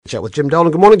Chat with Jim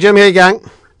Dolan. Good morning, Jim. How you going?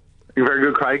 You're very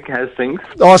good, Craig. How's things?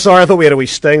 Oh, sorry, I thought we had a wee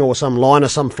sting or some line or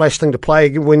some flash thing to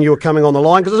play when you were coming on the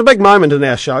line, because it's a big moment in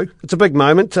our show. It's a big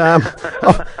moment.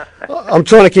 I'm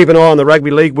trying to keep an eye on the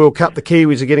Rugby League World Cup. The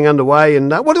Kiwis are getting underway. And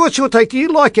what's your take? Do you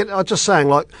like it? I'm just saying,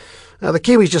 the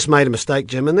Kiwis just made a mistake,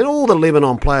 Jim, and then all the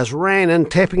Lebanon players ran in,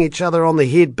 tapping each other on the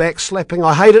head, back slapping.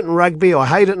 I hate it in rugby. I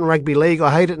hate it in rugby league.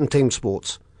 I hate it in team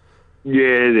sports. Yeah,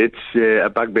 it's a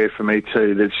bugbear for me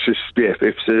too. It's just,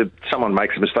 if someone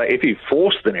makes a mistake, if you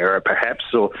forced an error perhaps,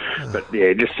 but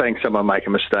just saying someone make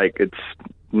a mistake, it's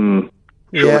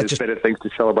there's better things to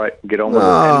celebrate and get on with it.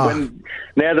 And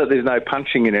now that there's no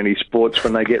punching in any sports,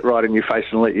 when they get right in your face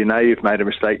and let you know you've made a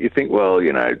mistake, you think,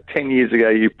 10 years ago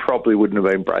you probably wouldn't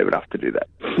have been brave enough to do that.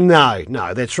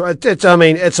 No, that's right.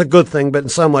 It's a good thing, but in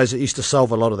some ways it used to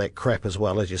solve a lot of that crap as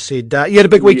well, as you said. You had a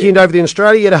big weekend over there in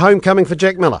Australia. You had a homecoming for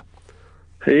Jack Miller.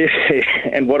 Yeah,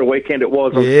 and what a weekend it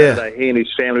was on Saturday. He and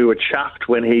his family were chuffed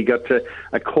when he got to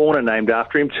a corner named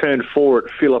after him, turn 4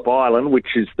 at Phillip Island, which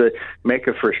is the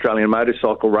mecca for Australian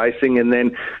motorcycle racing. And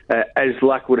then, as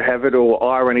luck would have it, or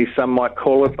irony some might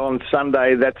call it, on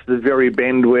Sunday, that's the very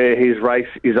bend where his race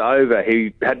is over.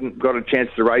 He hadn't got a chance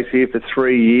to race here for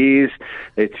 3 years.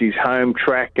 It's his home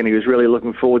track, and he was really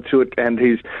looking forward to it. And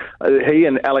he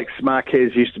and Alex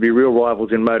Marquez used to be real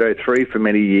rivals in Moto3 for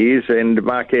many years, and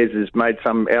Marquez has made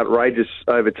some outrageous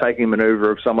overtaking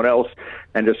manoeuvre of someone else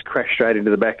and just crashed straight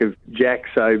into the back of Jack.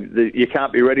 So you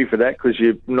can't be ready for that because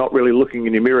you're not really looking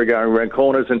in your mirror going around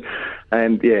corners.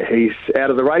 And he's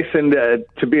out of the race. And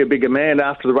to be a bigger man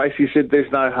after the race, he said,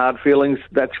 "There's no hard feelings.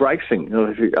 That's racing."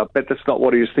 I bet that's not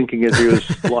what he was thinking as he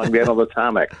was lying down on the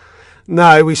tarmac.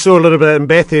 No, we saw a little bit in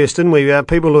Bathurst, didn't we?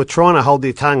 People who were trying to hold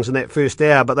their tongues in that first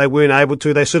hour, but they weren't able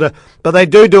to. But they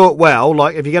do it well.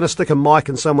 Like, if you're going to stick a mic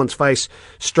in someone's face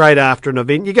straight after an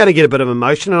event, you're going to get a bit of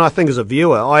emotion. And I think as a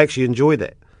viewer, I actually enjoy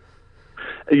that.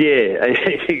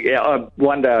 Yeah,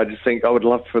 one day I just think I would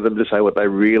love for them to say what they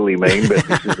really mean, but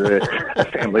this is a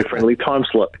family-friendly time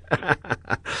slot.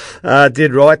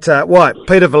 Dead right.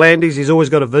 Peter V'landys, he's always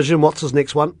got a vision. What's his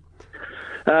next one?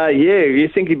 You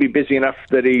think he'd be busy enough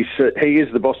that he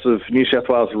is the boss of New South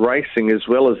Wales Racing as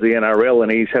well as the NRL,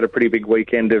 and he's had a pretty big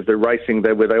weekend of the racing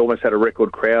where they almost had a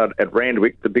record crowd at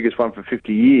Randwick, the biggest one for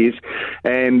 50 years.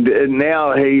 And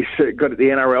now he's got the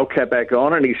NRL cap back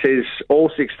on, and he says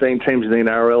all 16 teams in the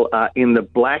NRL are in the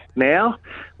black now,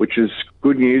 which is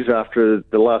good news after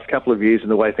the last couple of years and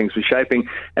the way things were shaping.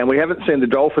 And we haven't seen the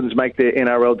Dolphins make their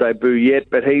NRL debut yet,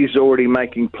 but he's already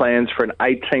making plans for an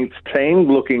 18th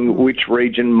team, looking which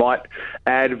region might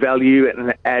add value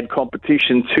and add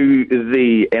competition to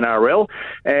the NRL.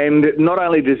 And not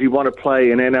only does he want to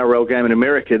play an NRL game in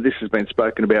America, this has been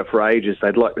spoken about for ages.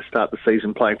 They'd like to start the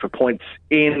season playing for points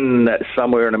in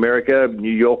somewhere in America,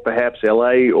 New York perhaps,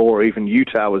 LA, or even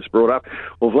Utah was brought up.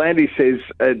 Well, V'landys says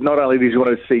not only does he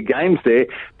want to see games there,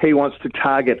 he wants to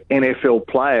target NFL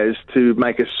players to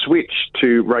make a switch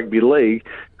to rugby league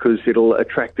because it'll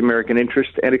attract American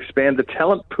interest and expand the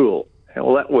talent pool. How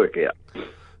will that work out?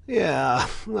 Yeah,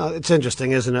 it's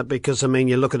interesting, isn't it? Because,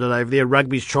 you look at it over there,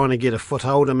 rugby's trying to get a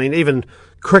foothold. Even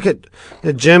cricket,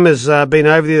 the Jim has been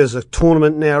over there, there's a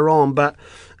tournament now on, but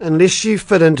unless you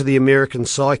fit into the American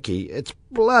psyche, it's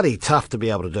bloody tough to be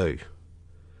able to do.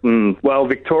 Well,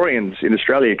 Victorians in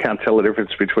Australia can't tell the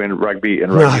difference between rugby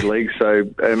and rugby league, so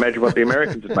imagine what the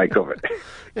Americans would make of it.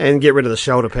 And get rid of the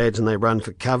shoulder pads and they run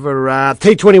for cover.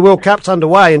 T20 World Cup's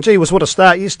underway, and gee whiz, what a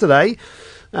start yesterday.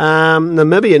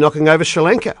 Namibia knocking over Sri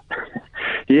Lanka.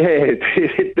 Yeah,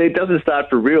 it doesn't start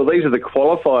for real. These are the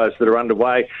qualifiers that are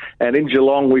underway. And in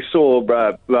Geelong, we saw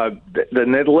the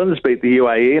Netherlands beat the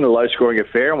UAE in a low-scoring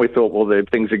affair, and we thought, well,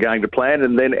 things are going to plan.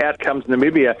 And then out comes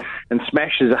Namibia and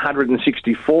smashes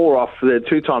 164 off the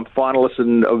two-time finalist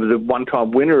and of the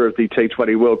one-time winner of the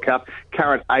T20 World Cup,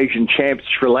 current Asian champs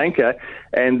Sri Lanka.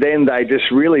 And then they just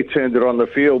really turned it on the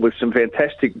field with some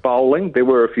fantastic bowling. There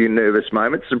were a few nervous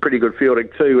moments, some pretty good fielding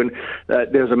too. And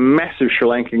there was a massive Sri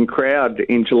Lankan crowd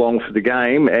in Geelong for the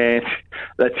game. And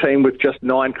that team with just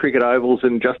 9 cricket ovals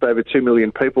and just over 2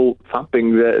 million people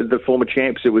thumping the former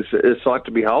champs, it was a sight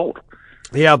to behold.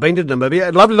 Yeah, I've been to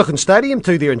Namibia. Lovely looking stadium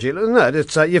too there in Geelong, isn't it?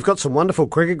 It's, you've got some wonderful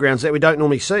cricket grounds that we don't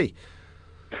normally see.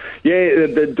 Yeah,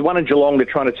 the one in Geelong, they're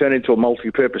trying to turn into a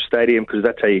multi-purpose stadium because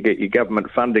that's how you get your government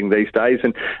funding these days.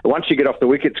 And once you get off the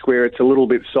wicket square, it's a little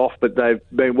bit soft, but they've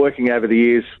been working over the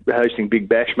years hosting big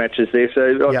bash matches there.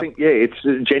 So I think, it's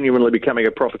genuinely becoming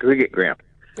a proper cricket ground.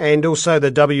 And also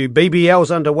the WBBL's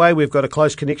underway. We've got a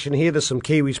close connection here. There's some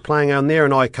Kiwis playing on there,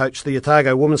 and I coach the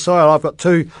Otago women's side. I've got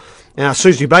 2.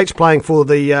 Susie Bates playing for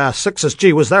the Sixers.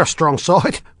 Gee, was that a strong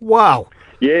side? Wow.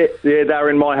 Yeah, they're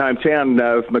in my hometown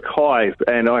of Mackay,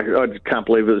 and I can't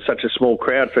believe it was such a small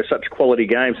crowd for such quality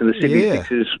games. And the Sydney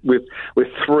Sixers, with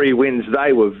 3 wins,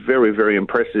 they were very, very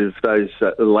impressive, those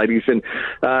ladies. And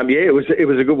it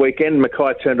was a good weekend.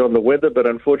 Mackay turned on the weather, but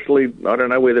unfortunately, I don't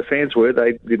know where the fans were.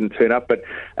 They didn't turn up.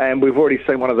 And we've already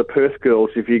seen one of the Perth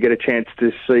girls. If you get a chance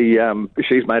to see,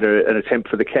 she's made an attempt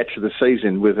for the catch of the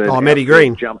season with an Maddie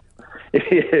Green jump.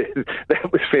 Yeah,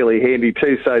 that was fairly handy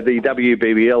too. So the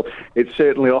WBBL, it's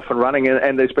certainly off and running,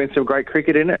 and there's been some great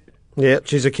cricket in it. Yeah,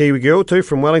 she's a Kiwi girl too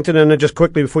from Wellington. And just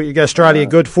quickly before you go, Australia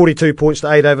good, 42 points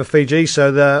to 8 over Fiji. So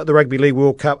the Rugby League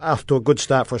World Cup off to a good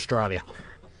start for Australia.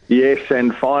 Yes,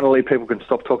 and finally people can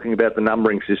stop talking about the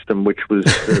numbering system, which was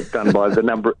done by the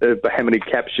number of how many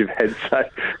caps you've had. So,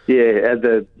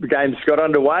 the games got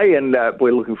underway, and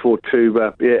we're looking forward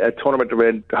to a tournament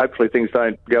where hopefully things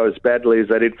don't go as badly as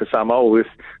they did for Samoa, with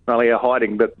not only a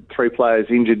hiding, but 3 players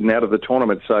injured and out of the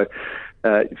tournament. So,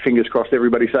 fingers crossed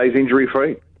everybody stays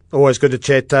injury-free. Always good to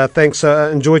chat. Thanks.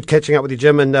 Enjoyed catching up with you,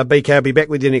 Jim, and BK will be back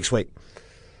with you next week.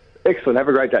 Excellent. Have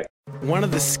a great day. One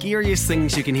of the scariest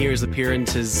things you can hear as a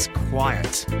parent is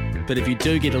quiet. But if you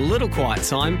do get a little quiet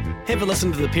time, have a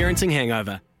listen to The Parenting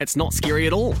Hangover. It's not scary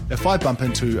at all. If I bump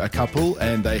into a couple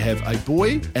and they have a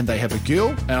boy and they have a girl,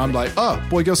 and I'm like, oh,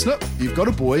 boy, girl, snip. You've got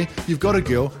a boy, you've got a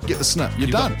girl, get the snip. You're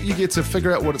done. You get to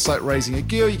figure out what it's like raising a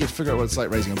girl, you get to figure out what it's like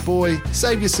raising a boy,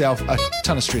 save yourself a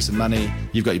ton of stress and money.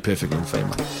 You've got your perfect little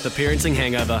family. The Parenting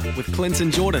Hangover with Clint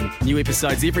and Jordan. New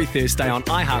episodes every Thursday on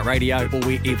iHeartRadio or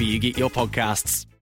wherever you get your podcasts.